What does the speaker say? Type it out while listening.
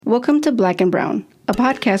Welcome to Black and Brown, a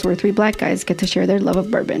podcast where three black guys get to share their love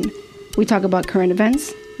of bourbon. We talk about current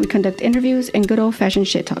events, we conduct interviews, and good old-fashioned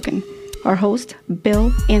shit-talking. Our hosts,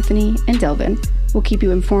 Bill, Anthony, and Delvin, will keep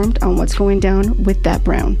you informed on what's going down with that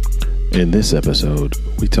brown. In this episode,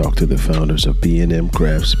 we talk to the founders of B&M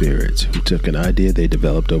Craft Spirits, who took an idea they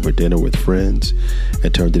developed over dinner with friends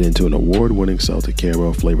and turned it into an award-winning salted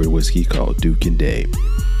caramel flavored whiskey called Duke and Dame.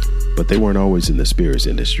 But they weren't always in the spirits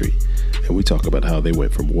industry, and we talk about how they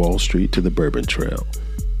went from Wall Street to the Bourbon Trail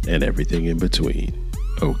and everything in between.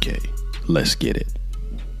 Okay, let's get it.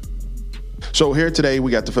 So here today,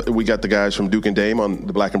 we got the guys from Duke and Dame on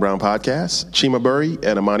the Black and Brown podcast, Chima Burry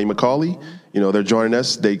and Amani McCauley. You know, they're joining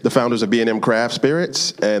us. The founders of B&M Craft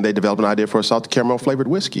Spirits, and they developed an idea for a salted caramel flavored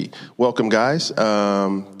whiskey. Welcome, guys. Tell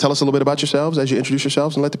us a little bit about yourselves as you introduce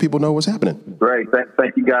yourselves and let the people know what's happening. Great.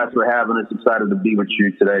 Thank you guys for having us. Excited to be with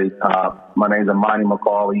you today. My name is Amani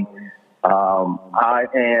McCauley. I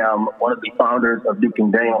am one of the founders of Duke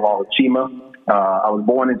and Dame along with Chima. I was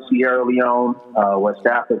born in Sierra Leone, West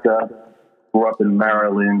Africa. Grew up in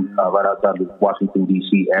Maryland, right outside the Washington,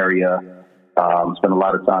 D.C. area. Spent a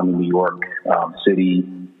lot of time in New York City.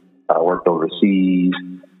 Worked overseas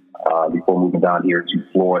before moving down here to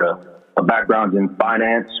Florida. My background's in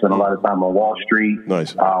finance. Spent a lot of time on Wall Street.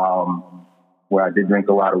 Nice. Where I did drink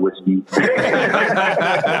a lot of whiskey.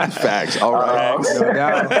 Facts. All right. No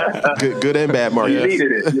doubt. Good and bad, Mark. You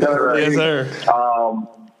needed it. You know what I mean? Yes, sir.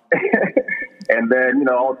 And then,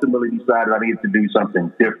 ultimately decided I needed to do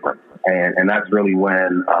something different. And that's really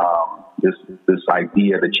when this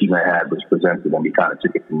idea that Chima had was presented, and we kind of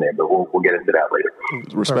took it from there. But we'll get into that later.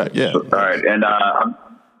 Respect, yeah. All right, and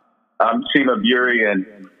I'm Chima Burry,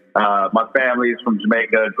 and my family is from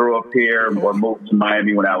Jamaica. Grew up here, or moved to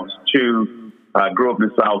Miami when I was 2. Grew up in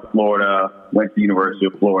South Florida. Went to the University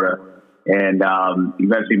of Florida, and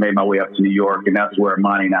eventually made my way up to New York, and that's where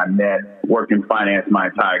Monty and I met. Worked in finance my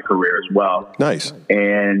entire career as well. Nice.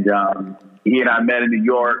 And he and I met in New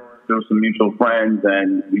York through some mutual friends,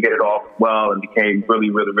 and we hit it off well and became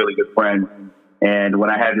really, really, really good friends. And when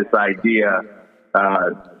I had this idea,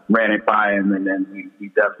 ran it by him, and then we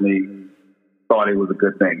definitely thought it was a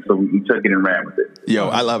good thing. So we took it and ran with it. Yo,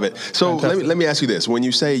 I love it. So let me ask you this. When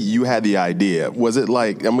you say you had the idea, was it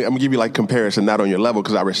like, I'm going to give you like comparison, not on your level,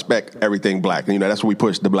 because I respect everything black. That's what we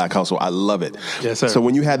push, the black hustle. I love it. Yes, sir. So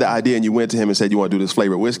when you had the idea and you went to him and said you want to do this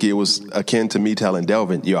flavored whiskey, it was akin to me telling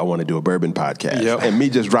Delvin, I want to do a bourbon podcast. Yep. And me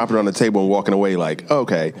just dropping it on the table and walking away like,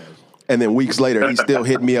 okay. And then weeks later, he still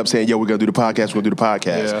hit me up saying, we're going to do the podcast. We're going to do the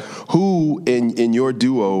podcast. Yeah. Who in your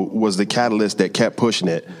duo was the catalyst that kept pushing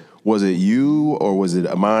it? Was it you or was it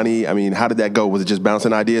Amani? I mean, how did that go? Was it just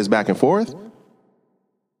bouncing ideas back and forth?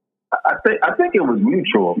 I think it was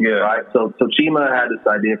mutual. Yeah. Right. So Chima had this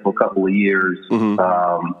idea for a couple of years.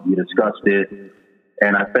 Mm-hmm. We discussed it,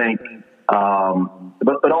 and I think,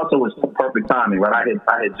 but also it was the perfect timing. Right.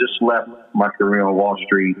 I had just left my career on Wall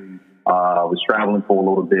Street. Was traveling for a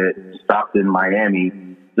little bit. Stopped in Miami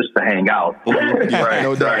just to hang out. Right.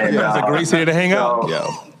 No doubt. And, It's a great city to hang out.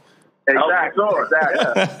 Yeah. Exactly.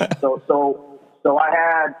 So I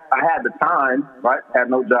had the time, right? Had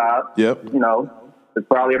no job. Yep. It's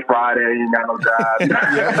probably a Friday. You got no job.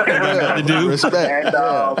 To do. Respect.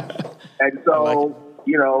 And so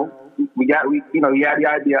he had the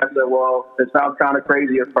idea. I said, well, it sounds kind of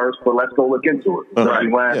crazy at first, but let's go look into it. So we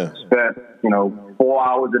went, spent 4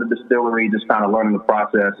 hours at a distillery, just kind of learning the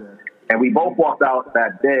process. And we both walked out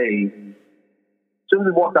that day. As soon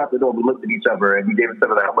as we walked out the door, we looked at each other and we gave each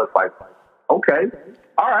other that look like, okay,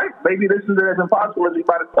 all right, maybe this isn't as impossible as we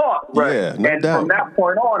might have thought. Right? Yeah, no and doubt. from that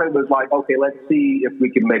point on, it was like, okay, let's see if we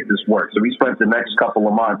can make this work. So we spent the next couple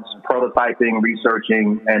of months prototyping,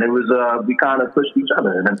 researching, and it was, we kind of pushed each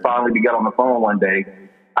other. And then finally we got on the phone one day.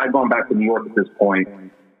 I'd gone back to New York at this point,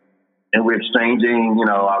 and we're exchanging,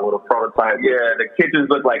 our little prototype. Yeah, the kitchens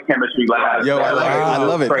look like chemistry labs. Yo, I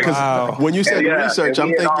love it. Because when you said research, I'm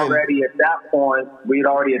thinking. We had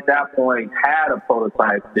already at that point had a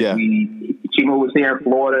prototype that Chima was here in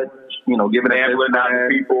Florida, giving ambulance out to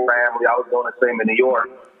people, family. I was doing the same in New York.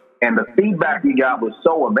 And the feedback we got was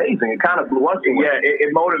so amazing. It kind of blew us away. Yeah,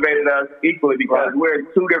 it motivated us equally because we're in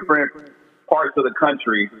 2 different parts of the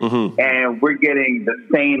country, and we're getting the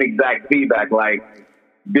same exact feedback, like,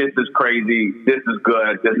 this is crazy. This is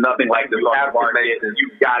good. There's nothing like this on the market.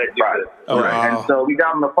 You've got to do this. Oh, wow. And so we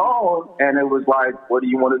got on the phone, and it was like, what do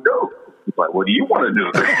you want to do? He's like, what do you want to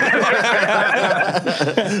do?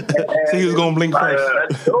 So he was going to blink first.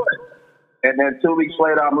 Let's do it. And then 2 weeks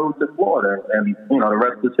later, I moved to Florida, and the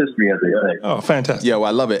rest is history, as they say. Oh, fantastic! Yeah, well,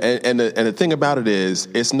 I love it. And the thing about it is,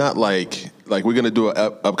 it's not like we're gonna do an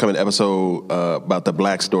upcoming episode about the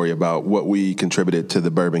Black story, about what we contributed to the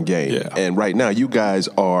bourbon game. Yeah. And right now, you guys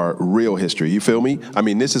are real history. You feel me? I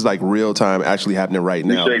mean, this is like real time, actually happening right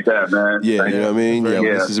now. Appreciate that, man. Yeah, you know what I mean? Yeah,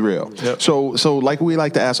 this is real. Yep. So like we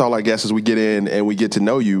like to ask all our guests as we get in and we get to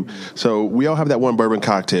know you. So we all have that one bourbon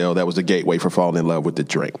cocktail that was the gateway for falling in love with the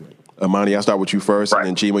drink. Amani, I'll start with you first, and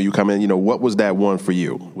then Chima, you come in. What was that one for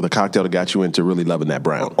you? The cocktail that got you into really loving that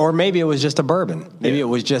brown? Or maybe it was just a bourbon. Maybe it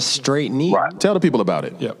was just straight neat. Right. Tell the people about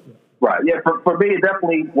it. Yep. Right. Yeah. For me, it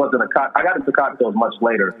definitely wasn't a cocktail. I got into cocktails much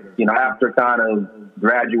later. After kind of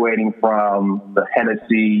graduating from the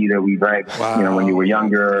Hennessy that we drank, when you were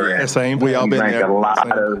younger. Yeah, same. We all been drank there. a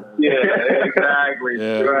lot of. Yeah, exactly.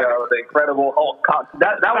 Yeah. The Incredible Hulk cocktail.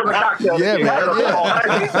 That was a cocktail. Yeah, man. That was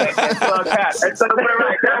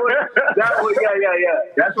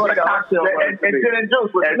That's what a cocktail was. And gin and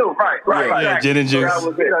juice was new. Right. Yeah, gin and juice. That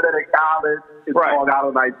was then in college. Long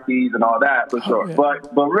Island iced teas and all that, for sure. Yeah.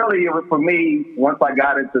 But really, it was for me, once I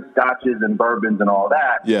got into scotches and bourbons and all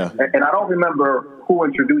that. Yeah. And I don't remember who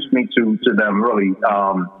introduced me to them, really.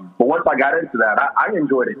 But once I got into that, I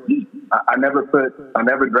enjoyed it deep. I never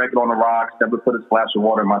drank it on the rocks, never put a splash of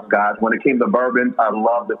water in my scotch. When it came to bourbon, I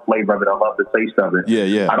loved the flavor of it. I loved the taste of it.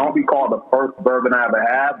 Yeah. I don't recall the first bourbon I ever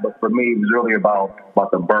had, but for me, it was really about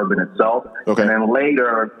the bourbon itself. Okay. And then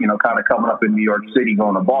later, kind of coming up in New York City,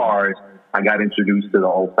 going to bars, I got introduced to the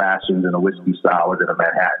old fashions and the whiskey sours and the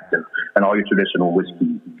Manhattans and all your traditional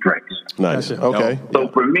whiskey drinks. Nice. Okay. So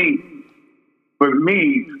for me,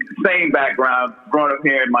 same background, growing up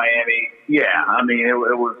here in Miami. Yeah, I mean, it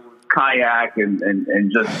was cognac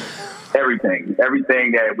and just everything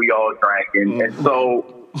that we all drank. And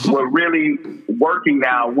so we're really working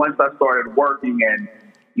now. Once I started working and,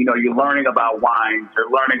 you're learning about wines, you're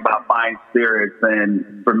learning about fine spirits.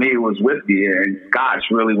 And for me, it was whiskey, and Scotch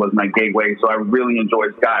really was my gateway. So I really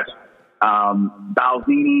enjoyed Scotch.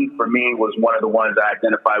 Balvenie, for me, was one of the ones I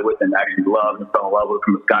identified with and actually loved and fell in love with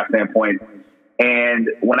from a Scotch standpoint. And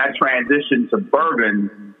when I transitioned to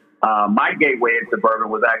bourbon, my gateway into bourbon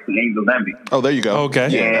was actually Angel's Envy. Oh, there you go. Okay.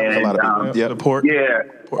 Yeah, that was a lot of people. The port. Yeah.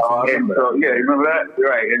 And so, you remember that?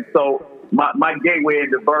 Right. And so my gateway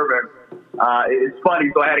into bourbon, it's funny.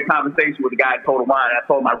 So I had a conversation with a guy at Total Wine. I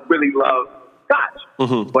told him I really love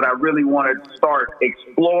Scotch, but I really wanted to start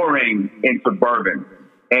exploring into bourbon.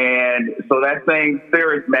 And so that same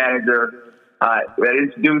spirits manager that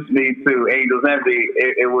introduced me to Angel's Envy,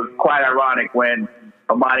 it was quite ironic when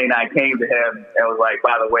Amani and I came to him and was like,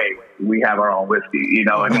 by the way, we have our own whiskey,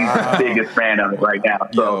 and he's the biggest fan of it right now.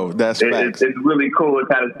 So that's it's really cool to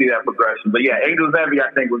kind of see that progression. But yeah, Angel's Envy,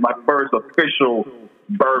 I think, was my first official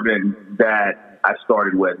bourbon that I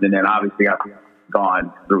started with. And then obviously I've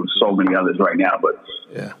gone through so many others right now, but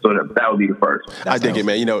so that would be the first. I dig it,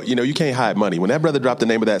 man. You can't hide money. When that brother dropped the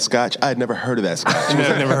name of that Scotch, I had never heard of that Scotch.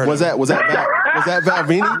 Was that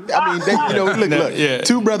Balvenie? I mean, look.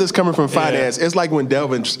 Two brothers coming from finance. It's like when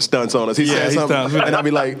Delvin stunts on us. He says something, and I'll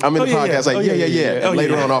be like, I'm in the podcast, like, yeah. And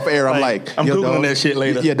later on off air, I'm like, I'm Googling that shit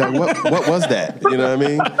later. Yeah, dog, what was that? You know what I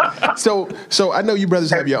mean? So I know you brothers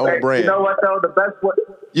have your own brand. You know what, though? The best way.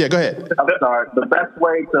 Yeah, go ahead. I'm sorry. The best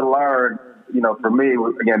way to learn, for me,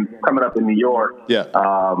 was, again, coming up in New York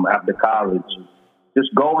after college,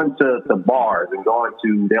 just going to bars and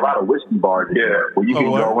there are a lot of whiskey bars here where you can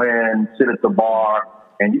go in, sit at the bar,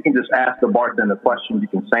 and you can just ask the bartender questions. You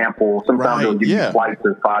can sample. Sometimes they'll give you flights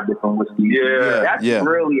of 5 different whiskeys. That's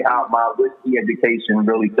really how my whiskey education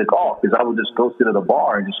really took off, because I would just go sit at a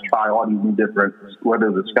bar and just try all these new different, whether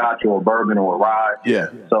it was a Scotch or a bourbon or a rye.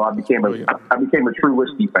 Yeah. So I became a true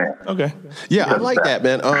whiskey fan. Okay. Yeah, I like that,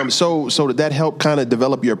 man. So did that help kind of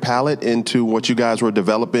develop your palate into what you guys were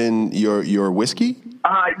developing your whiskey?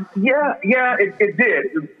 It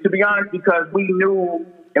did. To be honest, because we knew.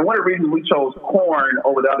 And one of the reasons we chose corn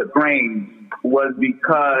over the other grains was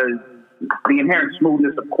because the inherent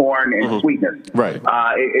smoothness of corn and sweetness. Right.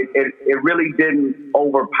 It really didn't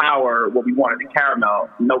overpower what we wanted the caramel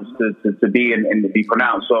notes to be and to be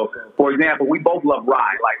pronounced. So, for example, we both love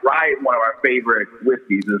rye. Like, rye is one of our favorite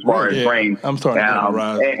whiskeys as far as grains. I'm starting to like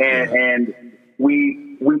rye. And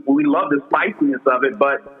we love the spiciness of it,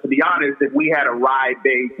 but to be honest, if we had a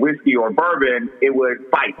rye-based whiskey or bourbon, it would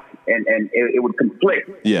fight and it would conflict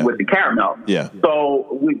with the caramel. Yeah.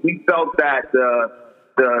 So we felt that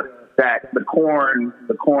the corn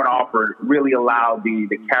offer really allowed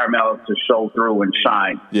the caramel to show through and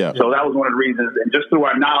shine. Yeah. So that was one of the reasons, and just through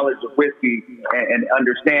our knowledge of whiskey and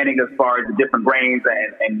understanding as far as the different grains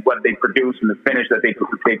and what they produce and the finish that they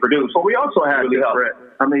produce. But we also had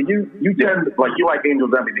I mean, you tend to, like, you like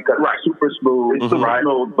Angel's Envy because it's super smooth. It's super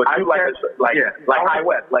smooth, but you like High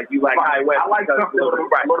West. Like, you like High West. I like something a little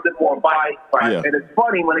bit more bite. Right? Yeah. And it's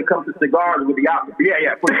funny when it comes to cigars with the opposite.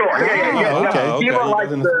 Yeah, for sure. Yeah. People like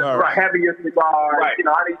the heavier cigar. Right. You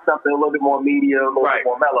know, I need something a little bit more medium, a little bit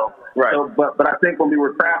more mellow. Right. So, but I think when we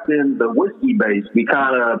were crafting the whiskey base, we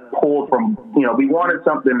kind of pulled from, you know, we wanted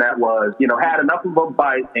something that was, you know, had enough of a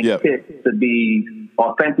bite and kick to be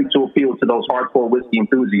authentic to appeal to those hardcore whiskey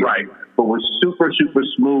enthusiasts. Right. But was super, super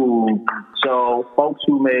smooth. So folks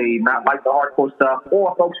who may not like the hardcore stuff,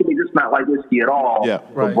 or folks who may just not like whiskey at all,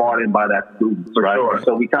 were brought in by that food. Right. Sure.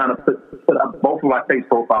 So we kind of put up both of our taste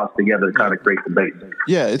profiles together to kind of create the base.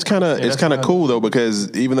 Yeah, it's kind of cool though,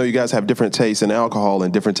 because even though you guys have different tastes in alcohol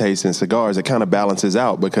and different tastes in cigars, it kind of balances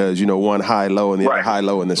out because, you know, one high low and the other high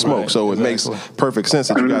low in the smoke. Right. So it makes perfect sense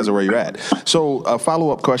that you guys are where you're at. So a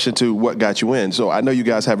follow-up question to what got you in. So I know you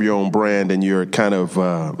guys have your own brand and you're kind of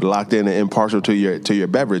locked in and impartial to your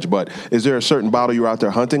beverage, but is there a certain bottle you're out there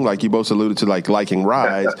hunting? Like you both alluded to, like liking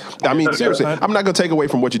Rise. I mean, seriously, I'm not going to take away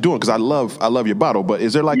from what you're doing because I love your bottle, but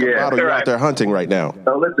is there like a bottle you're out there hunting right now?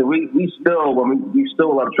 So listen, we still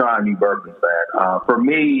love trying new bourbons, man. For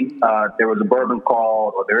me, there is a bourbon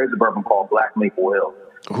called Black Maple Hill.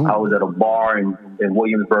 Ooh. I was at a bar in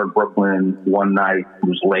Williamsburg, Brooklyn one night. It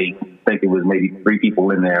was late. I think it was maybe 3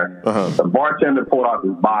 people in there. The bartender pulled out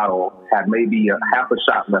this bottle, had maybe half a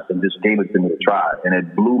shot left, and just gave it to me to try, and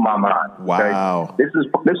it blew my mind. Wow! Okay?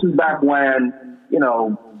 This is back when, you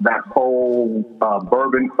know, that whole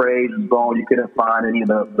bourbon craze was going. You couldn't find any of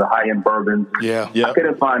the high-end bourbons. Yeah. I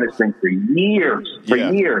couldn't find this thing for years.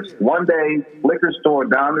 Years. One day, liquor store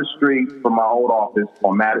down the street from my old office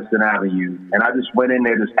on Madison Avenue, and I just went in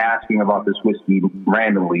there just asking about this whiskey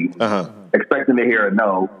randomly, expecting to hear a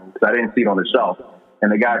no, because I didn't see it on the shelf.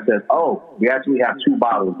 And the guy says, "Oh, we actually have 2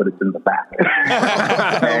 bottles, but it's in the back."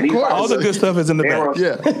 And all the good stuff is in the back.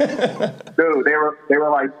 Dude, they were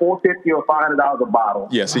like $450 or $500 a bottle.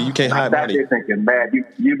 Yeah, so you can't hide money. You're thinking, man,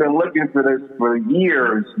 you've been looking for this for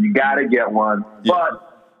years. You got to get one, but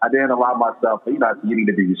I didn't allow myself. You know, you need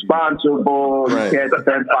to be responsible. Right. You can't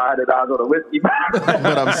spend $500 on a whiskey bottle.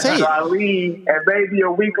 But I'm saying, so I leave, and maybe a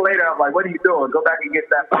week later, I'm like, "What are you doing? Go back and get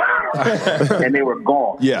that bottle." And they were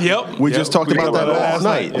gone. Yeah. Yep. We just talked about that last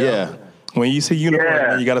night. Yeah. When you see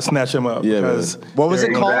unicorn, you got to snatch them up. Yeah, what was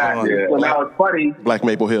it called? Well, now it's funny. Black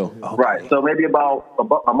Maple Hill. Right. So maybe about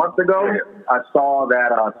a month ago, I saw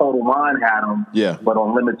that Total Wine had them, but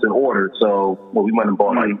on limited order. So we went and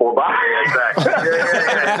bought like 4 bottles.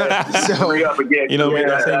 Exactly. So up again. You know, made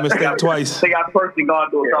that same mistake twice. They got personally gone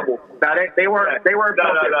through a couple. Now they weren't.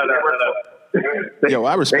 Yo,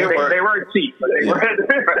 I respect. They weren't cheap. But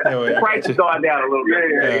the price has gone down a little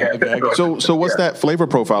bit. So what's that flavor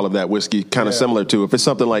profile of that whiskey kind of similar to? If it's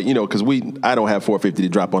something like, you know, because I don't have $450 to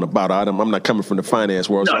drop on a bottle. I'm not coming from the finance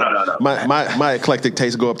world. No. My eclectic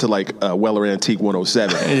tastes go up to like Weller Antique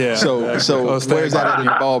 107. Yeah. So where's that in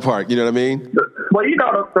the ballpark? You know what I mean? Well, you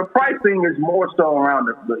know, the pricing is more so around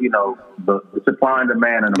the supply and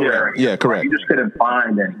demand in America. Yeah, correct. You just couldn't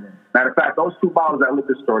find any. Matter of fact, those 2 bottles that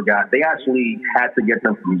liquor store got, they actually had to get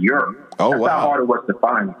them from Europe. Oh, that's how hard it was to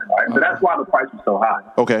find them, right? So that's why the price was so high.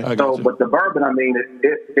 Okay. So, but the bourbon, I mean,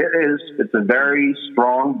 it's a very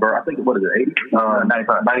strong bourbon. I think, what is it,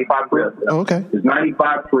 95 proof? Oh, okay. It's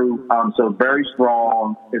 95 proof, so it's very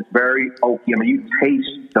strong. It's very oaky. I mean, you taste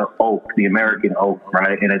the oak, the American oak,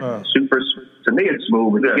 right? And it's super, to me, it's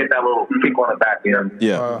smooth. You get that little kick on the back end.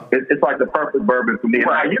 Yeah. It's like the perfect bourbon for me.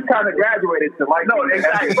 Right. You kind of graduated to like, no,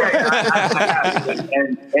 exactly.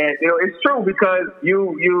 And you know, it's true because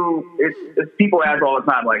it's people ask all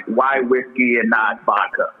the time, like, why whiskey and not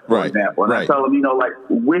vodka, for example. And I tell them, you know, like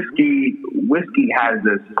whiskey has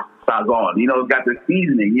this sazon, you know, it's got this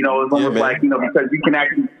seasoning, you know, it's almost like, you know, because you can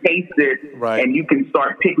actually taste it and you can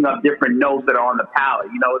start picking up different notes that are on the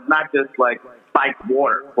palate. You know, it's not just like spiked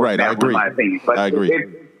water, for example, I agree. in my opinion. But I agree.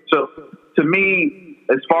 So to me,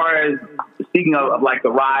 as far as speaking of like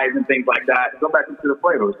the rye and things like that, go back into the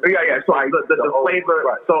flavors. Yeah. So the flavor.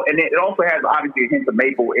 Right. So and it also has obviously a hint of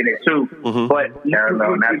maple in it too. Mm-hmm. But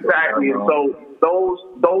exactly. And so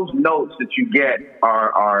those notes that you get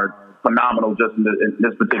are phenomenal just in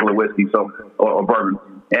this particular whiskey, or bourbon.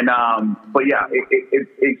 And but yeah,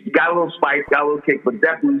 it got a little spice, got a little kick, but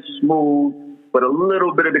definitely smooth. But a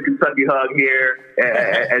little bit of the Kentucky hug here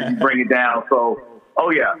as you bring it down. So Oh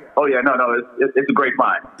yeah. No, it's a great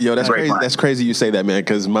find. Yo, that's crazy. That's crazy you say that, man.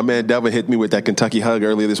 Because my man Delvin hit me with that Kentucky hug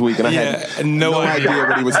earlier this week, and I had no idea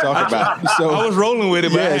what he was talking about. So I was rolling with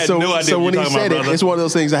it, but I had no idea. So when he said it, it's one of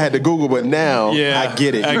those things I had to Google, but now I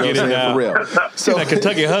get it. I get it now. For real. So that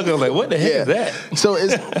Kentucky hug, I was like, what the heck is that? So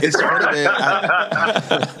it's funny,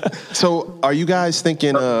 man. So are you guys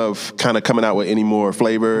thinking of kind of coming out with any more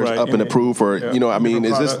flavors up and approved, or I mean,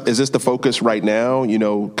 is this the focus right now?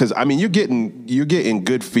 Because I mean, you're getting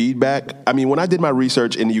good feedback. I mean, when I did my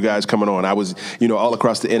research into you guys coming on, I was, all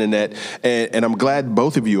across the internet, and I'm glad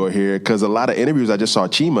both of you are here, because a lot of interviews I just saw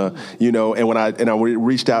Chima, and when I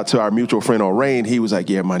reached out to our mutual friend on Rain, he was like,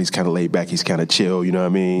 yeah, Amani's kind of laid back, he's kind of chill, you know what I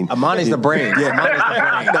mean? Amani's the brains. Yeah, Amani's the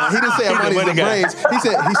brains. No, he didn't say Amani's the brains.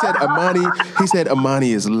 He said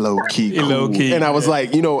Amani is low key, cool. Low key, and I was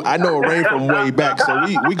like, I know Rain from way back, so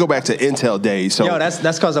we go back to Intel days. So that's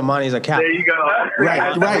because Amani's a Kappa. There you go.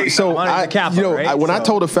 Right. So when I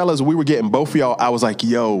told the fellas we were getting both of y'all, I was like,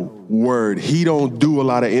 yo, word, he don't do a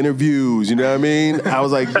lot of interviews, you know what I mean? I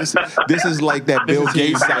was like, this is like that Bill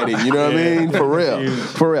Gates sighting, you know what I mean? For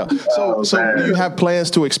real. So do you have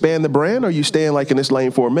plans to expand the brand, or are you staying like in this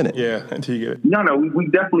lane for a minute? Yeah, until you get it. No, we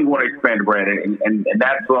definitely want to expand the brand, and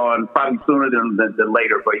that's on probably sooner than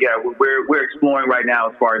later. But yeah, we're exploring right now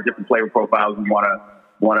as far as different flavor profiles we want to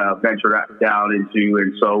venture down into,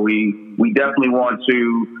 and so we definitely want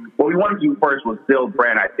to. What we wanted to do first was build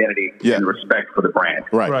brand identity and respect for the brand.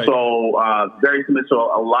 Right. So very similar to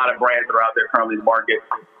a lot of brands that are out there currently in the market.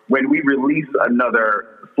 When we release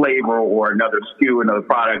another flavor or another SKU, another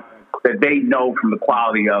product, that they know from the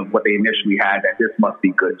quality of what they initially had that this must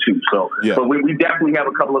be good too. So we definitely have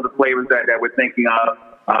a couple of the flavors that we're thinking of.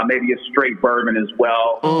 Maybe a straight bourbon as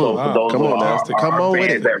well. So for those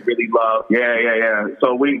fans that really love. Yeah.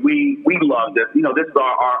 So we love this. This is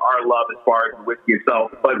our love as far as the whiskey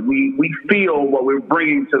itself. But we feel what we're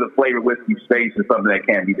bringing to the flavored whiskey space is something that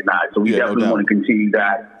can't be denied. So we definitely want to continue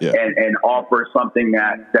that and offer something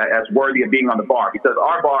that's worthy of being on the bar, because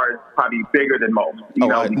our bar is probably bigger than most.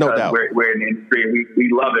 Because no doubt. We're in the industry and we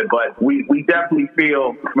love it. But we definitely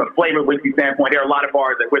feel from a flavored whiskey standpoint, there are a lot of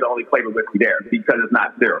bars that we're the only flavored whiskey there because it's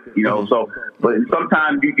not syrup, So, but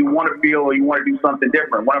sometimes you want to feel or you want to do something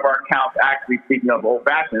different. One of our accounts, actually, speaking of old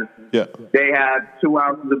fashions, they had 2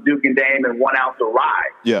 ounces of Duke and Dame and 1 ounce of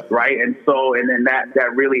rye. Right. And then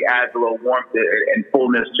that really adds a little warmth and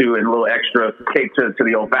fullness to, and a little extra kick to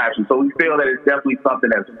the old fashioned. So we feel that it's definitely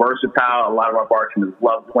something that's versatile. A lot of our bartenders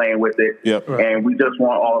love playing with it. And we just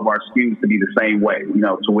want all of our SKUs to be the same way,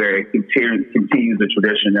 to where it continues the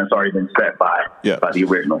tradition that's already been set by the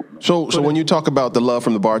original. So when you talk about the love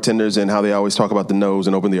from the bartenders and how they always talk about the nose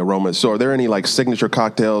and open the aromas, so are there any like signature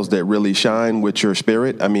cocktails that really shine with your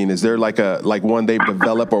spirit? I mean, is there like one they've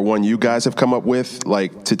developed or one you guys have come up with,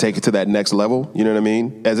 like, to take it to that next level? You know what I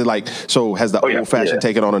mean? Has the old fashioned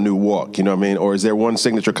taken on a new walk? You know what I mean? Or is there one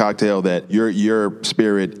signature cocktail that your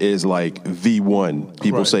spirit is like the one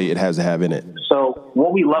people say it has to have in it? So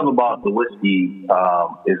what we love about the whiskey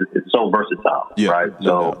is it's so versatile, right?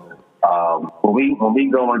 When we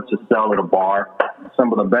go into sell at a bar,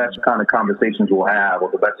 some of the best kind of conversations we'll have, or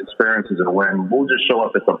the best experiences are when we'll just show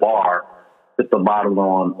up at the bar, put the bottle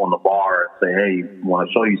on the bar, and say, hey, we want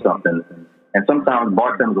to show you something. And sometimes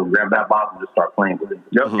bartenders will grab that bottle and just start playing with it.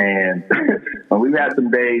 And we've had some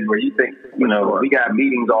days where you think, we got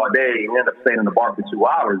meetings all day, and we end up staying in the bar for 2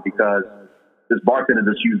 hours because this bartender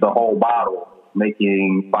just used the whole bottle,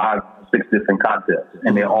 making 5, 6 different cocktails,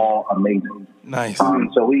 and they're all amazing. Nice.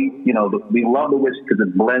 So we love the whiskey because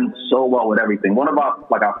it blends so well with everything. One of our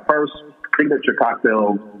first signature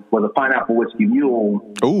cocktail was a pineapple whiskey mule,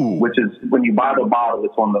 which is when you buy the bottle,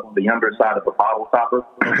 it's on the younger side of the bottle topper.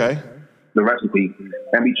 Okay. The recipe.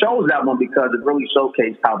 And we chose that one because it really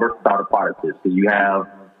showcased how versatile the product is. Because you have,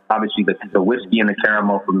 obviously, the whiskey and the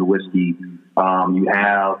caramel from the whiskey. You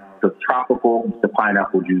have the tropical, the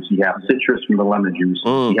pineapple juice. You have citrus from the lemon juice.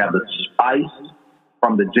 You have the spice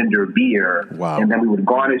from the ginger beer. And then we would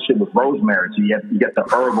garnish it with rosemary. So you get the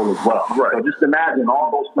herbal as well. Right. So just imagine all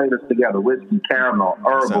those flavors together: whiskey, caramel,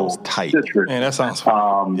 herbal, citrus. Man, that sounds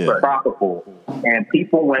fun. Tropical. And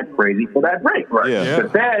people went crazy for that drink. But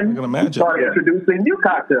then we started introducing new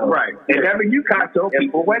cocktails. And every new cocktail,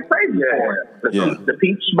 people went crazy for it. The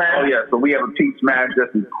peach smash. So we have a peach smash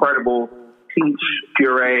that's incredible. Peach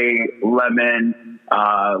puree, lemon.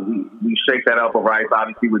 We shake that up over ice,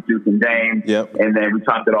 obviously, with Duke and Dame. And then we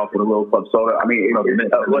topped it off with a little club soda. I mean,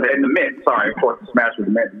 and the mint. Sorry, of course, the smash with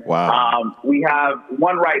the mint. We have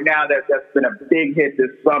one right now that's been a big hit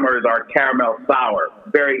this summer is our caramel sour.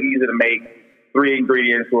 Very easy to make. 3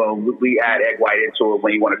 ingredients. Well, we add egg white into it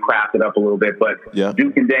when you want to craft it up a little bit. But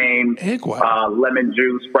Duke and Dane, lemon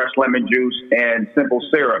juice, fresh lemon juice, and simple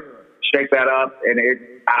syrup. Shake that up, and it's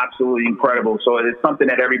absolutely incredible. So it's something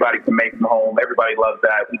that everybody can make from home. Everybody loves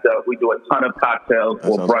that. We do a ton of cocktails,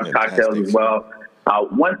 or brunch cocktails as well.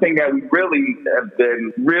 One thing that we really have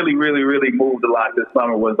been really moved a lot this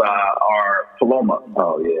summer was our Paloma.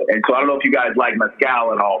 Oh, yeah. And so I don't know if you guys like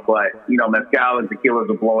mezcal at all, but, mezcal and tequilas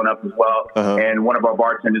are blowing up as well. And one of our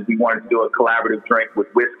bartenders, we wanted to do a collaborative drink with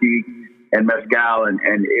whiskey and mezcal, and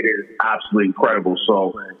it is absolutely incredible.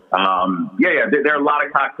 So, there are a lot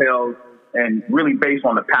of cocktails, and really based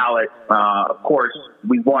on the palate. Of course,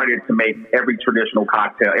 we wanted to make every traditional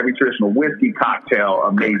whiskey cocktail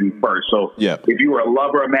amazing first. So if you were a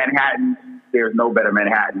lover of Manhattan, there's no better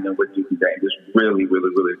Manhattan than with Duke and Dane. It's really good.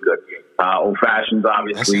 Old fashions,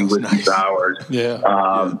 obviously, whiskey sours. You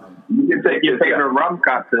can take your favorite rum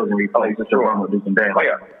cocktails and replace it with rum with Duke and Dane.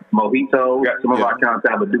 Mojito. Some of our accounts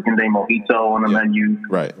have a Duke and Dane mojito on the menu.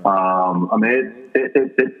 Right.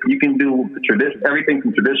 You can do everything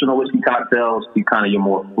from traditional whiskey cocktails to kind of your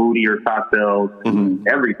more fruitier cocktails.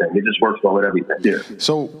 Everything. It just works well with everything. Yeah.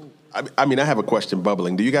 So, I have a question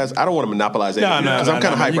bubbling. Do you guys? I don't want to monopolize anything because I'm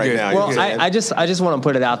kind of hyped right now. Well, I just want to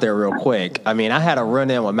put it out there real quick. I had a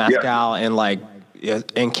run-in with mezcal and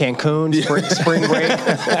in Cancun, spring break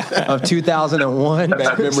of 2001.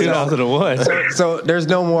 2001. So there's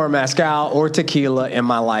no more mezcal or tequila in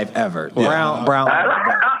my life ever. Brown.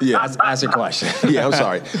 Ask your question. I'm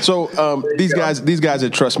sorry. So these guys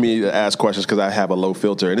that trust me to ask questions because I have a low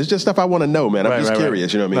filter, and it's just stuff I want to know, man. I'm just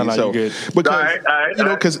curious. You know what I mean? So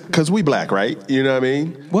because we black, right? You know what I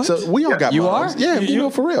mean? What? So we all got. You moms. are? Yeah,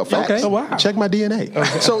 for real. Facts. Okay. Oh, wow. Check my DNA.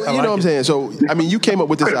 Okay. So you know what I'm saying? So you came up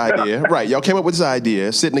with this idea, right? Y'all came up with this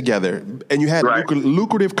idea, sitting together, and you had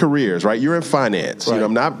lucrative careers, right? You're in finance. Right.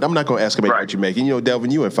 I'm not going to estimate what you're making.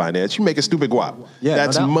 Delvin, you in finance, you make a stupid guap. Yeah,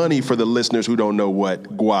 that's money for the listeners who don't know what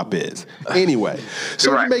guap is. Anyway,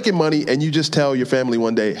 so you're making money, and you just tell your family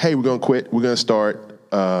one day, "Hey, we're going to quit. We're going to start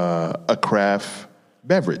a craft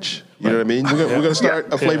beverage." You know what I mean? We're going to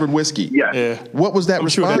start a flavored whiskey. Yeah. What was that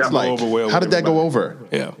response like? How did that go over?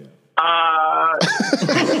 Yeah.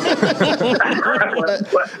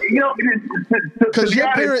 Because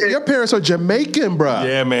your parents are Jamaican, bro.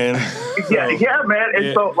 Yeah, man. Yeah, man.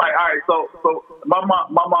 And so, all right, so my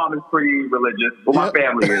mom is pretty religious. Well, my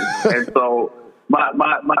family is, and so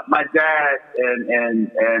my dad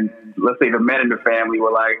and let's say the men in the family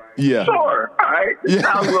were like, sure, all right, it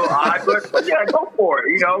sounds a little odd, but yeah, go for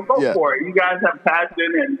it. Go for it. You guys have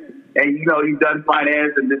passion and you've done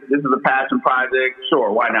finance, and this is a passion project.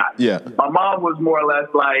 Sure, why not? Yeah. My mom was more or less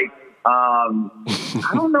like, I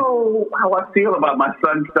don't know how I feel about my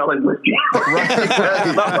son selling whiskey.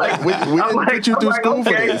 We didn't put you through school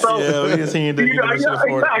for this. So, we didn't see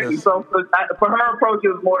exactly. So for her approach, it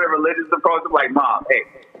was more the religious approach of like, Mom, hey,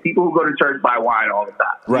 people who go to church buy wine all the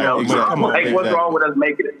time. Right. Exactly. What's wrong with us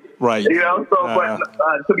making it? Right. But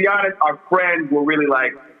to be honest, our friends were really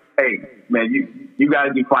like, hey, man, you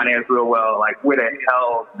guys do finance real well. Like, where the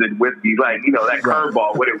hell did whiskey, that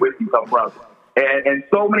curveball, where did whiskey come from? And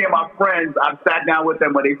so many of my friends, I've sat down with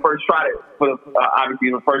them when they first tried it for obviously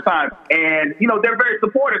the first time. And, they're very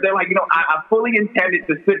supportive. They're like, I fully intended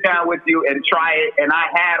to sit down with you and try it. And I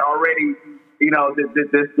had already,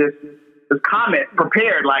 this comment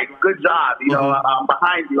prepared, like, good job, I'm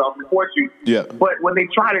behind you, I'll support you. Yeah. But when they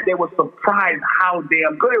tried it, they were surprised how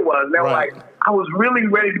damn good it was. And they were like, I was really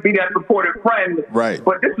ready to be that supportive friend,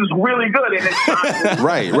 but this is really good. And it's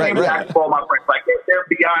right. For all my friends, like, they're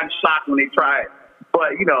beyond shocked when they try it.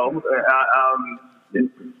 But,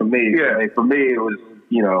 for me, it was,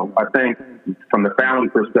 I think from the family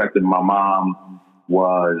perspective, my mom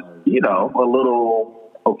was, a little,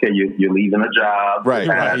 okay, you're leaving a job. Right.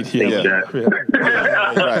 And you're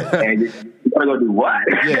going to go do what?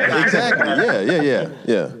 Yeah, exactly.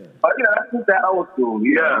 Yeah. But, that's that old school.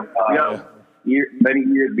 Many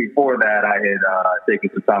years before that, I had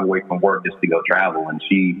taken some time away from work just to go travel, and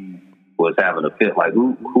she was having a fit. Like,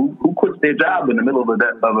 who quits their job in the middle of a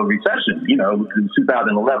recession? It was in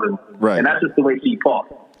 2011, and that's just the way she thought.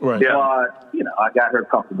 Right. But I got her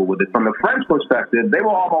comfortable with it. From the French perspective, they were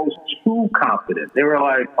almost too confident. They were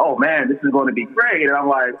like, "Oh man, this is going to be great," and I'm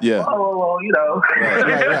like, "Oh, well,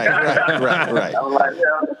 Right. I'm like,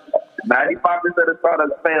 95% of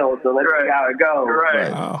startups fail, so let's see how it goes.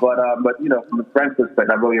 Right. Wow. But from the French perspective,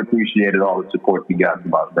 I really appreciated all the support we got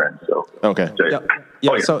from our friends. So okay.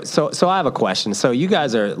 Yeah, so I have a question. So you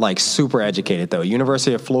guys are like super educated though.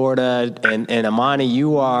 University of Florida and Amani,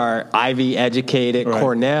 you are Ivy educated, right.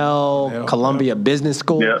 Cornell, Columbia Business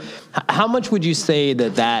School. Yeah. How much would you say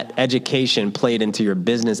that education played into your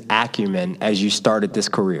business acumen as you started this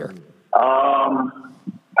career?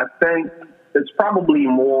 I think it's probably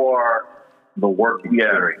more the work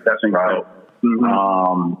experience. That's right.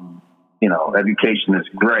 Mm-hmm. Education is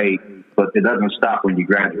great, but it doesn't stop when you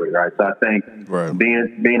graduate, right? So I think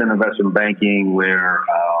being in investment banking where,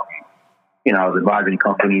 I was advising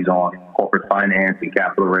companies on corporate finance and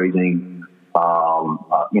capital raising,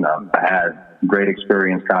 I had great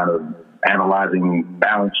experience kind of analyzing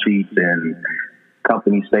balance sheets and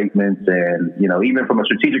company statements and, even from a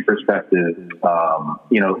strategic perspective,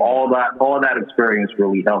 all that experience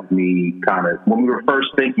really helped me kind of, when we were first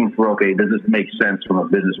thinking through, okay, does this make sense from a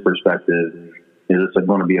business perspective? Is this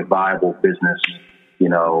going to be a viable business?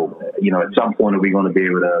 At some point, are we going to be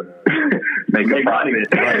able to make a profit?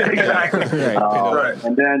 Exactly.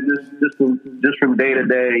 And then just from day to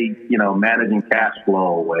day, managing cash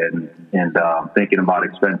flow and thinking about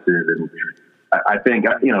expenses. And I think,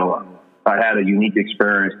 I had a unique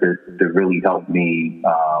experience that really helped me,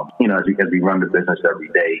 as we run the business every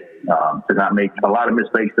day, to not make a lot of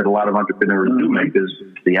mistakes that a lot of entrepreneurs do make, because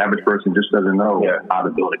the average person just doesn't know how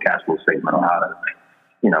to build a cash flow statement or how to,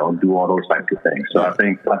 do all those types of things. So I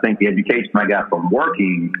think the education I got from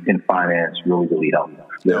working in finance really helped me.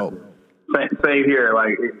 Yeah. Same here.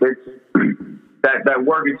 Like it's that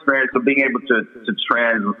work experience of being able to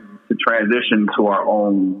transition to our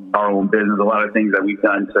own business. A lot of things that we've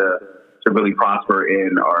done to really prosper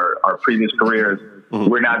in our previous careers,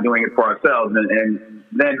 we're not doing it for ourselves, and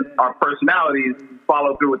then our personalities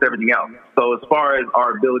follow through with everything else. So as far as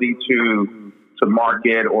our ability to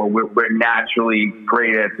market, or we're naturally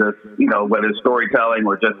great at just, whether it's storytelling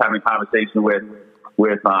or just having conversation with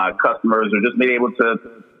customers, or just being able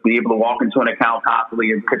to walk into an account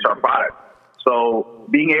constantly and pitch our product. So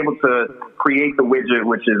being able to create the widget,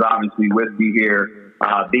 which is obviously whiskey here,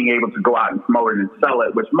 being able to go out and promote it and sell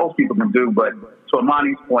it, which most people can do, but to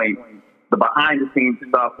Amani's point, the behind-the-scenes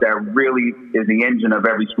stuff that really is the engine of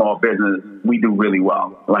every small business, we do really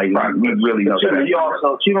well. Like, we really know that.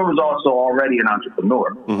 Chima was also already an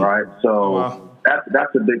entrepreneur, right? So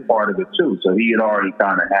that's a big part of it, too. So he had already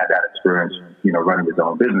kind of had that experience, running his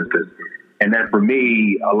own businesses. And then for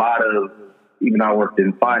me, even though I worked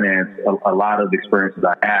in finance, a lot of experiences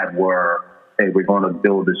I had were, hey, we're going to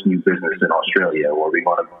build this new business in Australia, or we're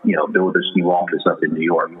going to, build this new office up in New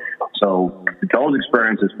York. So those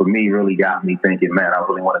experiences for me really got me thinking, man, I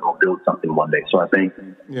really want to go build something one day. So I think,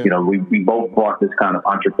 we both brought this kind of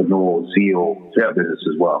entrepreneurial zeal to our business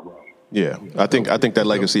as well. Yeah, I think that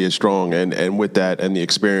legacy is strong, and with that and the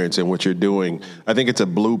experience and what you're doing, I think it's a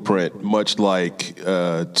blueprint, much like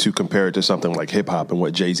to compare it to something like hip hop and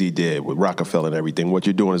what Jay-Z did with Rockefeller and everything. What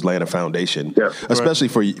you're doing is laying a foundation, especially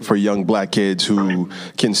for young black kids who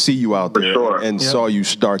can see you out there and saw you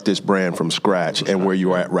start this brand from scratch and where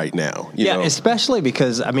you're at right now. You know? Especially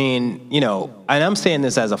because, and I'm saying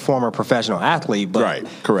this as a former professional athlete, but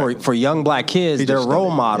for young black kids, they're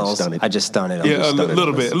role models. I just stunned it. A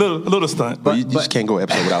little bit, a little stunt. But you just can't go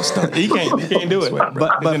episode without stunt. He can't do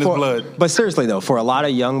it. But seriously though, for a lot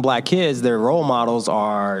of young black kids, their role models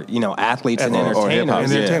are, athletes and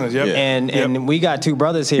entertainers. And we got two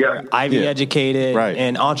brothers here, Ivy educated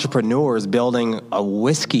and entrepreneurs building a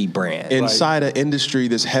whiskey brand. Inside an industry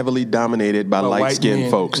that's heavily dominated by light-skinned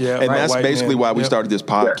folks. And that's basically why we started this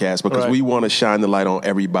podcast, because we want to shine the light on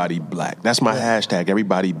everybody black. That's my hashtag,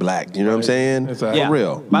 everybody black. You know what I'm saying? Exactly. For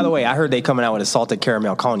real. By the way, I heard they coming out with a salted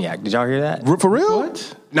caramel cognac. Did y'all hear that? For real?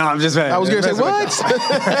 What? No, I'm just saying. I was going to say, what?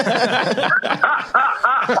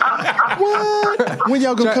 What? When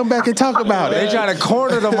y'all going to come back and talk about it? They trying to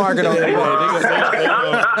corner the market on that.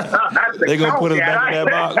 They're going to put us back in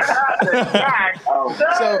that box.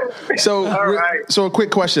 So a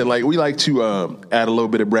quick question. Like, we like to add a little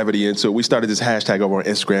bit of brevity into it. We started this hashtag over on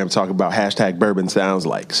Instagram talking about hashtag bourbon sounds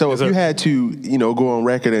like. So if you had to, go on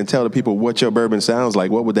record and tell the people what your bourbon sounds like,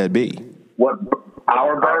 what would that be? What?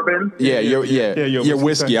 Our bourbon? Your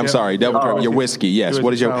whiskey. I'm sorry. Your whiskey. Yes.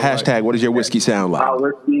 What is your hashtag? What does your whiskey sound like? Our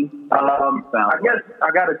whiskey. I guess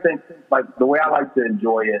I got to think, like, the way I like to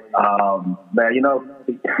enjoy it, man,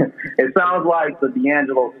 it sounds like the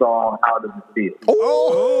D'Angelo song, How Does It Feel?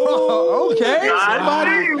 Oh, okay.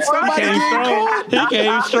 Somebody He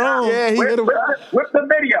came strong. Yeah, with the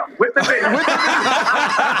video.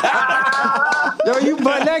 Yo, you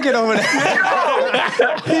butt naked over there.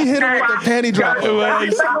 He hit him with the panty drop. I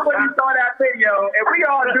remember when you saw that video, and we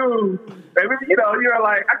all do. You're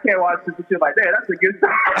like, I can't watch this shit like that. That's a good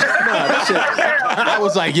time. That shit, I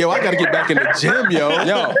was like, yo, I got to get back in the gym, yo. It's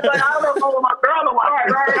like, I don't know what my girl will watch.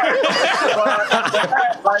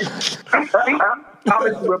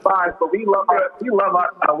 Obviously we're biased, but we love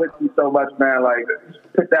our whiskey so much, man. Like,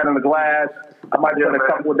 put that in a glass. I might put a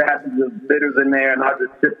couple of dashes of bitters in there, and I'll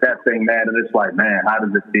just sip that thing, man. And it's like, man, how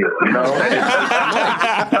does it feel? You know,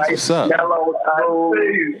 What's up? Yellow,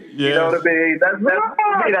 smooth. Yeah. You know what I mean? That's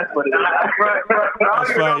what it is. Right. I don't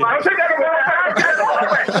even know. I take that the wrong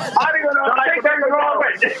way. I don't even know. I take that the wrong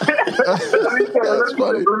way.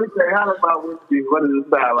 Let me say, how about whiskey? What does it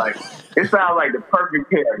sound like? It sounds like the perfect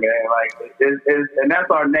pair, man. Like, and that's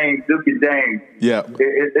our name, Duke and Dane. Yeah.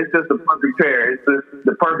 It's just the perfect pair. It's just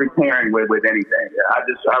the perfect pairing with anything.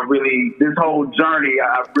 This whole journey,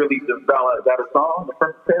 I really developed. Is that a song? The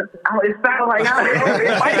perfect pair? Oh, it sounds like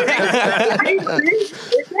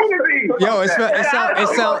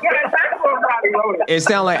it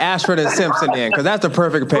sounds like Ashford and Simpson then, because that's the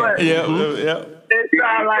perfect pair. Yeah. It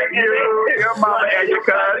sounds like your mama and your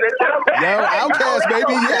cousin. Yo, Outkast,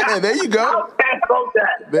 baby. Yeah, there you go. Outkast wrote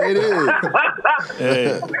that. There it is.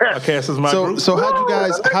 Hey, Outkast is my group. So how did you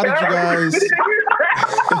guys?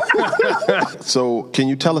 So can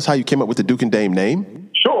you tell us how you came up with the Duke and Dame name?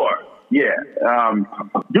 Sure. Yeah.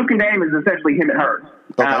 Duke and Dame is essentially him and hers.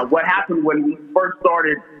 Okay. What happened when we first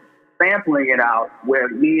started sampling it out, where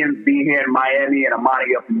me and B here in Miami and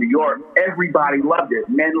Amani up in New York, everybody loved it.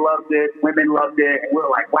 Men loved it, women loved it, and we were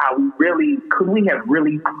like, wow, could we have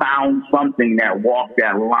really found something that walked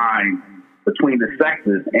that line between the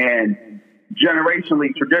sexes? And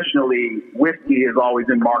generationally, traditionally, whiskey has always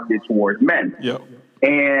been marketed towards men. Yep.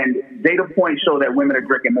 And data points show that women are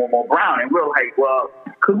drinking more brown. And we're like, well,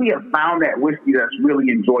 could we have found that whiskey that's really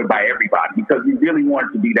enjoyed by everybody? Because we really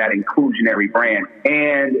wanted to be that inclusionary brand.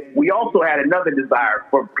 And we also had another desire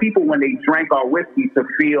for people when they drank our whiskey to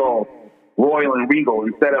feel royal and regal,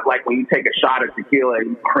 instead of like when you take a shot of tequila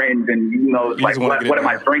and you cringe and it's like, what am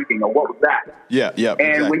I drinking, or what was that? Yeah. And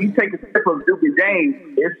exactly. when you take a sip of Duke and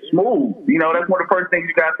Dame, it's smooth. That's one of the first things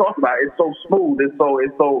you guys talk about. It's so smooth. It's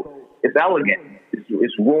elegant.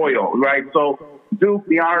 It's royal, right? So Duke,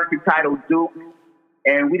 the honorary title Duke,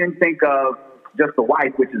 and we didn't think of just the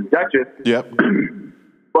wife, which is Duchess. Yep.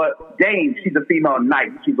 But Dame, she's a female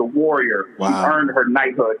knight. She's a warrior. Wow. She earned her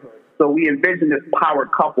knighthood. So we envisioned this power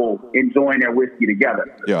couple enjoying their whiskey together.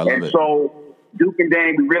 Yeah, I love it. So Duke and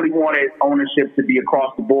Dame, we really wanted ownership to be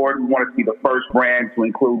across the board. We wanted to be the first brand to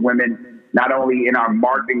include women, not only in our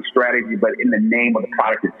marketing strategy, but in the name of the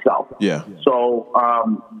product itself. Yeah. So,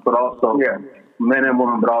 but also, men and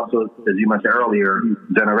women, but also, as you mentioned earlier,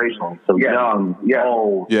 generational. So young,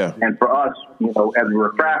 old. Yeah. And for us, as we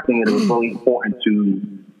were crafting it, it was really important to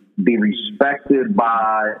be respected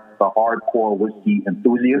by the hardcore whiskey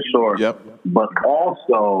enthusiasts, sure. Yep. But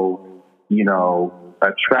also,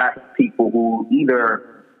 attract people who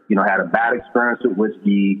either, had a bad experience with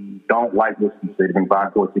whiskey, don't like whiskey, say they drink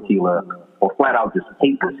vodka or tequila, or flat out just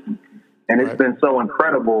hate whiskey. And it's been so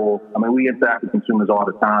incredible. I mean, we interact with consumers all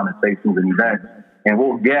the time at tastings and events, and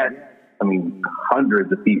we'll get,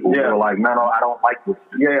 hundreds of people who are like, no, I don't like this.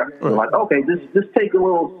 Yeah. We're like, okay, just take a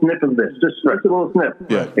little sniff of this. Just take a little sniff.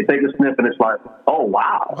 Yeah. They take a sniff, and it's like, oh,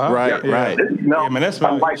 wow. Right. This smells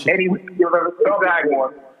like any whiskey you've ever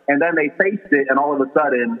smelled. And then they taste it, and all of a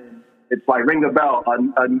sudden, it's like, ring a bell,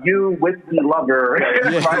 a new whiskey lover.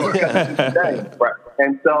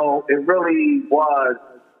 And so it really was,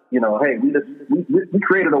 hey, we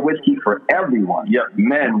created a whiskey for everyone. Yep.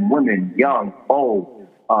 Men, women, young, old,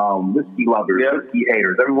 whiskey lovers, whiskey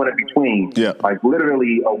haters, everyone in between. Yeah. Like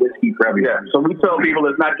literally a whiskey for everyone. Yeah. So we tell people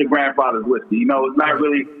it's not your grandfather's whiskey. It's not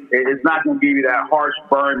really, it's not going to give you that harsh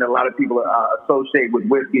burn that a lot of people associate with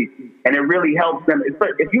whiskey. And it really helps them.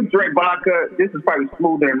 If you drink vodka, this is probably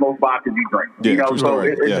smoother than most vodkas you drink. Yeah,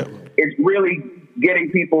 it's really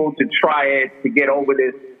getting people to try it, to get over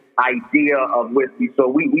this idea of whiskey. So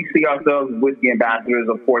we see ourselves as whiskey ambassadors.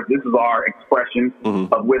 Of course, this is our expression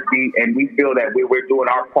of whiskey, and we feel that we're doing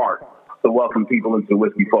our part to welcome people into the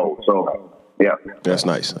whiskey fold. So, yeah. That's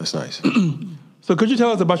nice. That's nice. So could you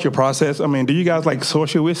tell us about your process? I mean, do you guys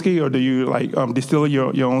source your whiskey, or do you distill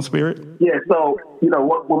your own spirit? Yeah, so,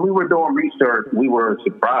 when we were doing research, we were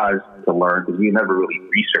surprised to learn, because we never really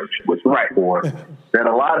researched whiskey before, that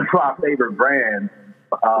a lot of our favorite brands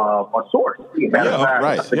are sourced.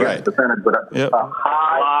 Right. Percentage, but a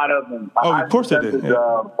high percentage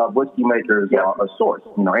of whiskey makers are sourced.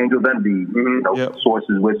 Angels Envy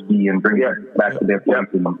sources whiskey and brings it back to their place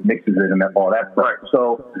and mixes it and all that stuff. Right.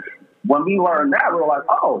 So when we learned that, we were like,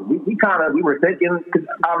 we were thinking, because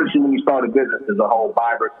obviously when you start a business, there's a whole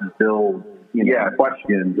buy versus build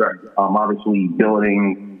questions. Obviously,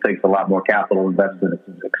 building takes a lot more capital investment,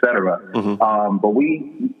 et cetera. But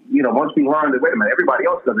we, once we learned that, wait a minute, everybody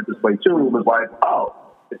else does it this way too, it was like, oh,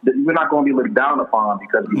 we're not going to be looked down upon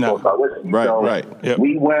because we source our whiskey.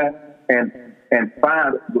 We went and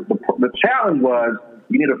found the challenge was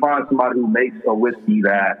you need to find somebody who makes a whiskey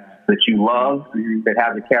that you love, that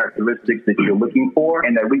has the characteristics that you're looking for,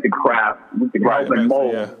 and that we could craft, and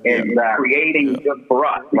mold, and creating just for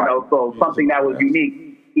us. So something that was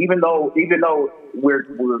unique, even though we're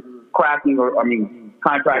crafting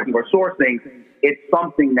contracting or sourcing, it's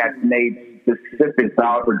something that's made specific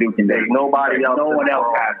for Duke and Dane. No one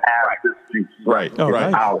else has this juice. Right.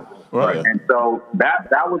 And so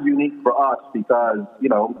that was unique for us because,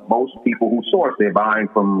 most people who source, they're buying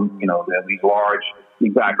from, these large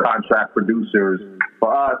contract producers.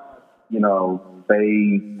 For us,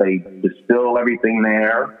 they distill everything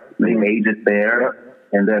there, they age it there,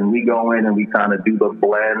 and then we go in and we kind of do the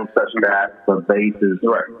blend such that the base is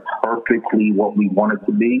perfectly what we want it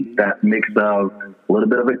to be. That mix of a little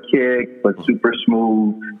bit of a kick, but super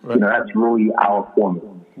smooth. That's really our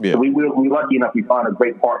formula. So we're lucky enough we found a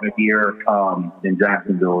great partner here in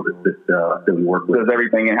Jacksonville that we work with. Does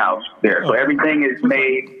everything in-house there. So everything is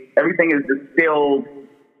distilled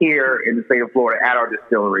here in the state of Florida at our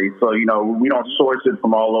distillery. So, we don't source it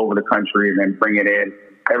from all over the country and then bring it in.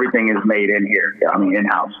 Everything is made in here.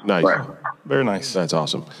 In-house. Nice. Right. Very nice. That's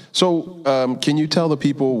awesome. So can you tell the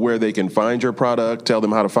people where they can find your product, tell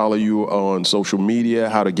them how to follow you on social media,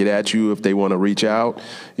 how to get at you if they want to reach out?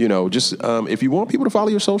 Just if you want people to follow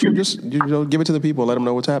your social, just give it to the people and let them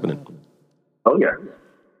know what's happening. Oh, yeah.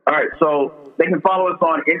 All right. So they can follow us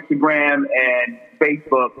on Instagram and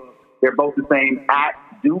Facebook. They're both the same, at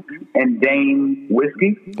Duke and Dane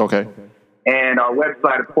Whiskey. Okay. And our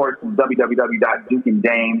website, of course, is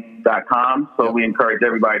www.dukeanddame.com. So we encourage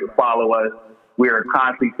everybody to follow us. We are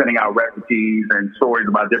constantly sending out recipes and stories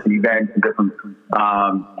about different events and different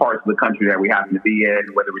parts of the country that we happen to be in,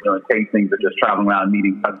 whether we're doing tastings or just traveling around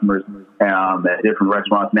meeting customers at different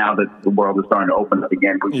restaurants. Now that the world is starting to open up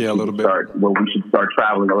again, we should start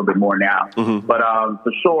traveling a little bit more now. But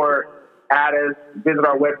for sure, add us, visit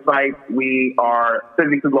our website. We are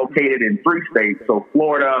physically located in 3 states. So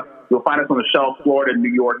Florida, you'll find us on the shelf, Florida,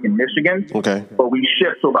 New York, and Michigan. Okay. But we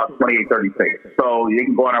ship to about 28, 30 states. So you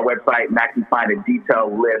can go on our website and actually find a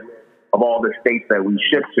detailed list of all the states that we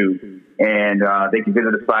ship to. And they can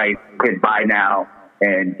visit the site, hit buy now,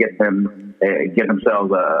 and get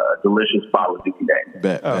themselves a delicious bottle of Duke and Dane.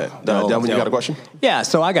 Bet. Delvin, you got a question? Yeah,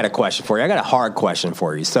 so I got a question for you. I got a hard question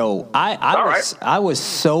for you. So I was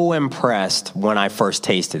so impressed when I first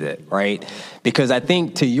tasted it, right? Because I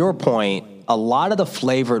think, to your point, a lot of the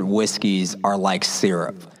flavored whiskeys are like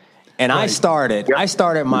syrup. And I started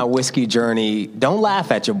my whiskey journey. Don't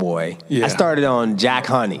laugh at your boy. Yeah. I started on Jack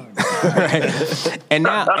Honey, right? And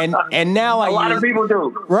now I a lot of people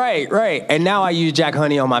do. Right. And now I use Jack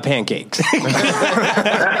Honey on my pancakes.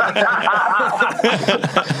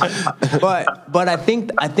 But I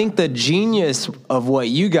think the genius of what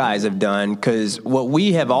you guys have done, because what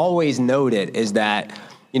we have always noted is that,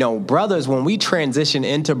 brothers, when we transition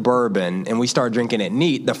into bourbon and we start drinking it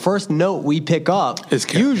neat, the first note we pick up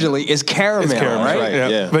usually is caramel, right?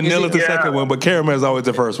 Yeah. Vanilla's the second one, but caramel is always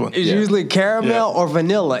the first one. It's usually caramel or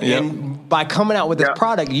vanilla. Yep. And by coming out with this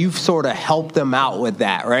product, you've sort of helped them out with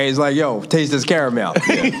that, right? It's like, yo, taste this caramel.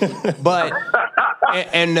 But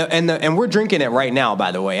and we're drinking it right now,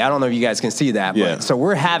 by the way. I don't know if you guys can see that. But, so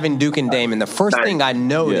we're having Duke and Dame, and the first thing I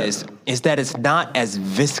noticed is that it's not as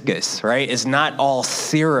viscous, right? It's not all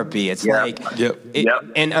syrupy. It's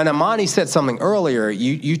and Amani said something earlier.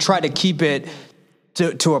 You try to keep it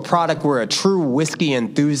to a product where a true whiskey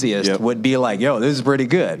enthusiast would be like, yo, this is pretty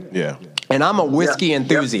good. Yeah. And I'm a whiskey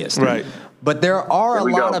enthusiast. Right. But there are a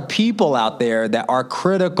lot of people out there that are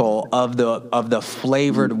critical of the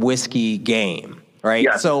flavored whiskey game. Right.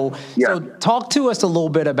 Yes. So talk to us a little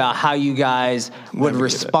bit about how you guys would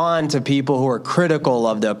respond to people who are critical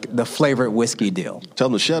of the flavored whiskey deal. Tell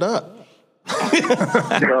them to shut up. Besides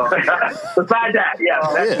that,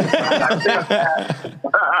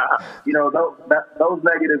 those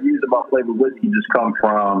negative views about flavored whiskey just come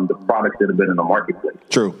from the products that have been in the marketplace.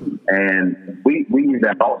 True. And we use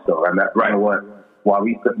that also, and that's why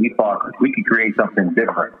we thought we could create something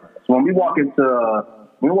different. So when we walk into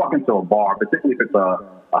a bar, particularly if it's a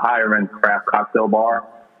higher end craft cocktail bar,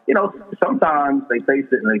 sometimes they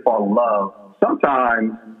taste it and they fall in love.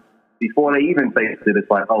 Sometimes before they even taste it, it's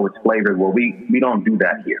like, oh, it's flavored. Well, we don't do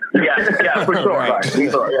that here. Yeah, for sure. Right.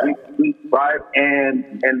 Right.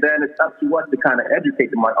 And then it's up to us to kind of educate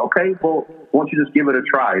them. Like, okay, well, why don't you just give it a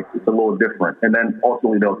try? It's a little different. And then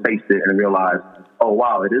ultimately they'll taste it and realize, oh,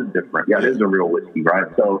 wow, it is different. Yeah, it is a real whiskey, right?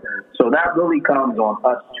 So that really comes on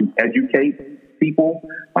us to educate people.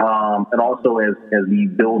 And also as we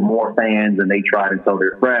build more fans and they try to tell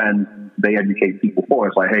their friends, they educate people for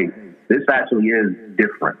us. Like, hey, this actually is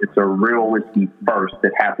different. It's a real whiskey first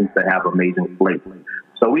that happens to have amazing flavor.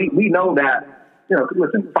 So we know that,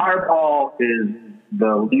 listen, Fireball is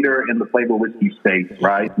the leader in the flavor whiskey space,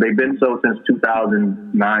 right? They've been so since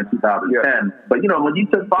 2009, 2010. Yeah. But, when you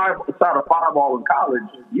took shot of Fireball in college,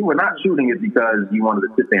 you were not shooting it because you wanted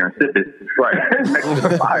to sit there and sip it next to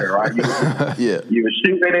the fire, right? You were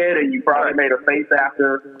shooting it and you probably made a face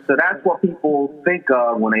after. So that's what people think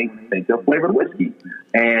of when they think of flavored whiskey.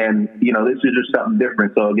 And, this is just something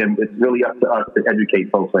different. So, again, it's really up to us to educate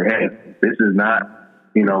folks like, hey, this is not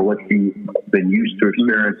what you've been used to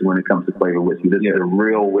experiencing when it comes to flavored whiskey. This is a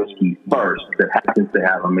real whiskey first that happens to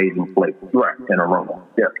have amazing flavor and aroma.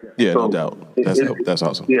 Yeah, so no doubt. That's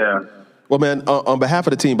awesome. Yeah. Well, man, on behalf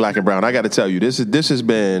of the team Black and Brown, I got to tell you, this has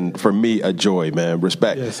been, for me, a joy, man.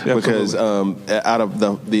 Respect. Yes, because out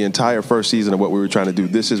of the entire first season of what we were trying to do,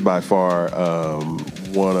 this is by far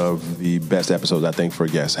one of the best episodes, I think, for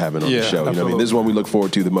guests having on the show. You know what I mean? This is one we look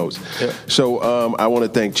forward to the most. Yeah. So I want to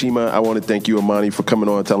thank Chima. I want to thank you, Amani, for coming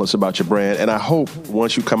on and telling us about your brand. And I hope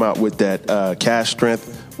once you come out with that Cash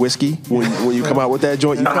Strength whiskey, when you come out with that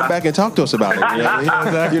joint, you come back and talk to us about it. You know what I mean?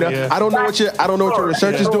 Exactly, I don't know what your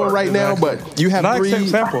research is doing right now, but you have three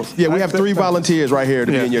samples. Yeah, we have three volunteers right here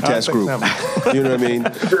to be in your test group. You know what I mean?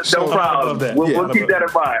 No problem. We'll keep that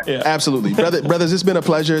in mind. Yeah. Absolutely. Brothers, it's been a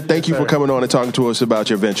pleasure. Thank you for coming on and talking to us about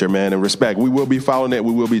your venture, man, and respect. We will be following it.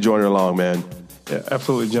 We will be joining along, man. Yeah,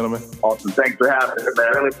 absolutely, gentlemen. Awesome. Thanks for having me, man. I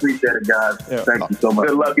really appreciate it, guys. Yeah. Thank you so much.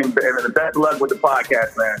 Good luck and best of luck with the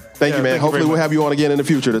podcast, man. Thank you, man. Hopefully we'll have you on again in the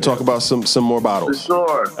future to talk about some more bottles. For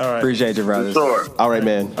sure. All right. Appreciate you, brothers. For sure. All right,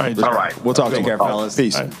 man. All right. We'll talk to you. Take care, fellas.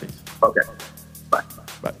 Peace. Okay. Bye.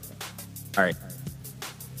 Bye. All right.